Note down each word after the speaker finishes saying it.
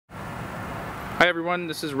Hi everyone,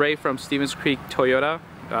 this is Ray from Stevens Creek Toyota.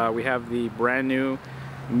 We have the brand new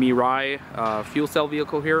Mirai fuel cell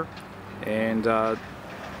vehicle here, and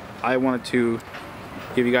I wanted to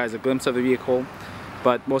give you guys a glimpse of the vehicle,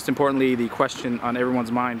 but most importantly the question on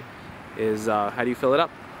everyone's mind is how do you fill it up?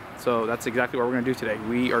 So that's exactly what we're going to do today.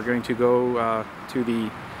 We are going to go to the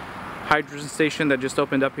hydrogen station that just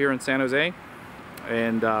opened up here in San Jose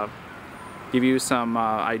and give you some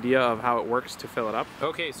idea of how it works to fill it up.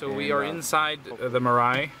 Okay, so we are inside the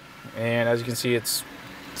Mirai, and as you can see it's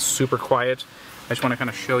super quiet. I just want to kind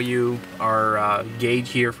of show you our gauge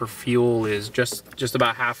here for fuel is just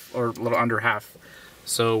about half, or a little under half.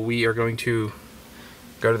 So we are going to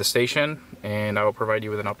go to the station and I will provide you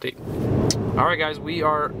with an update. Alright guys, we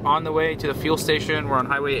are on the way to the fuel station. We're on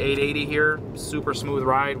Highway 880 here. Super smooth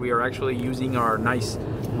ride. We are actually using our nice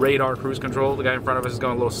radar cruise control. The guy in front of us is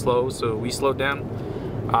going a little slow, so we slowed down.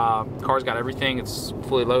 Car's got everything. It's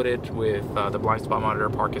fully loaded with the blind spot monitor,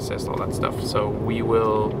 park assist, all that stuff. So we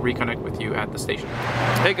will reconnect with you at the station.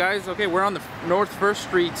 Hey guys, okay, we're on the North First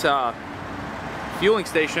Street fueling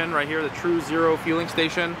station right here, the True Zero fueling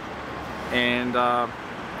station. And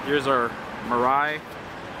here's our Mirai.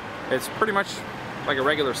 It's pretty much like a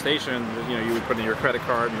regular station. You know, you would put in your credit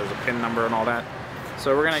card and there's a PIN number and all that.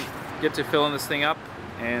 So we're gonna get to filling this thing up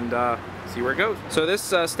and see where it goes. So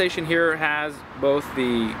this station here has both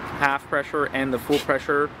the half pressure and the full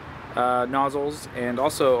pressure nozzles, and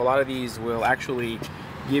also a lot of these will actually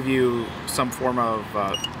give you some form of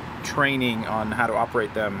training on how to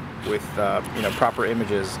operate them with you know, proper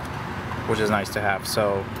images, which is nice to have.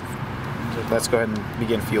 So let's go ahead and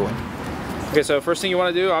begin fueling. Okay, so first thing you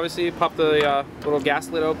want to do, obviously, pop the little gas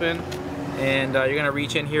lid open, and you're going to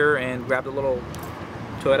reach in here and grab the little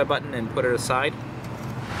Toyota button and put it aside.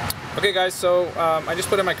 Okay guys, so I just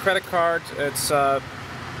put in my credit card. It's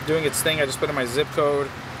doing its thing. I just put in my zip code.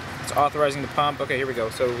 It's authorizing the pump. Okay, here we go.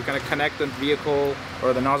 So we're going to connect the vehicle,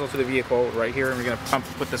 or the nozzle to the vehicle right here, and we're going to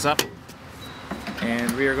put this up.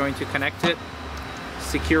 And we are going to connect it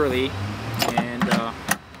securely, and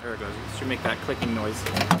there it goes. It should make that clicking noise.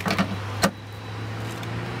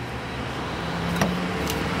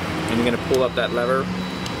 And you're going to pull up that lever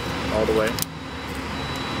all the way.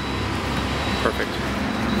 Perfect.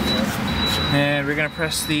 And we're going to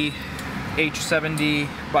press the H70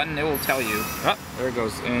 button. It will tell you. Oh, there it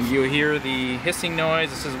goes. And you'll hear the hissing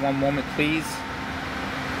noise. This is 1 moment, please.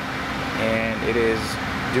 And it is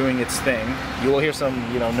doing its thing. You will hear some,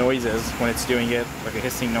 you know, noises when it's doing it, like a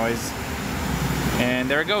hissing noise. And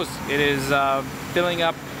there it goes. It is filling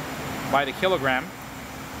up by the kilogram.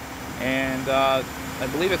 And I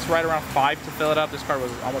believe it's right around 5 to fill it up. This car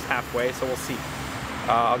was almost halfway, so we'll see.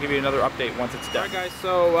 I'll give you another update once it's done. Alright guys,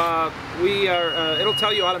 so we are, it'll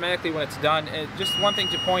tell you automatically when it's done. And just one thing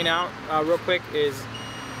to point out real quick is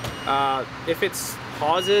if it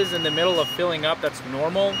pauses in the middle of filling up, that's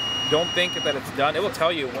normal. Don't think that it's done. It will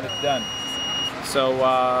tell you when it's done. So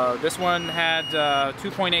this one had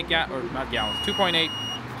 2.8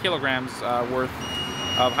 kilograms worth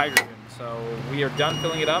of hydrogen. So we are done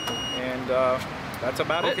filling it up, and that's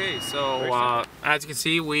about it. Okay, so as you can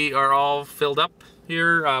see, we are all filled up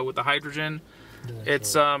here with the hydrogen.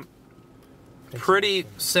 It's pretty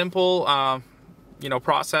simple, you know,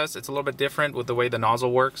 process. It's a little bit different with the way the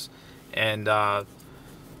nozzle works, and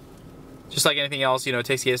just like anything else, you know, it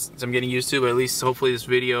takes some getting used to. But at least hopefully this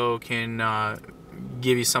video can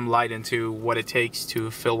give you some light into what it takes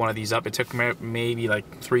to fill one of these up. It took maybe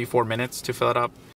like 3-4 minutes to fill it up.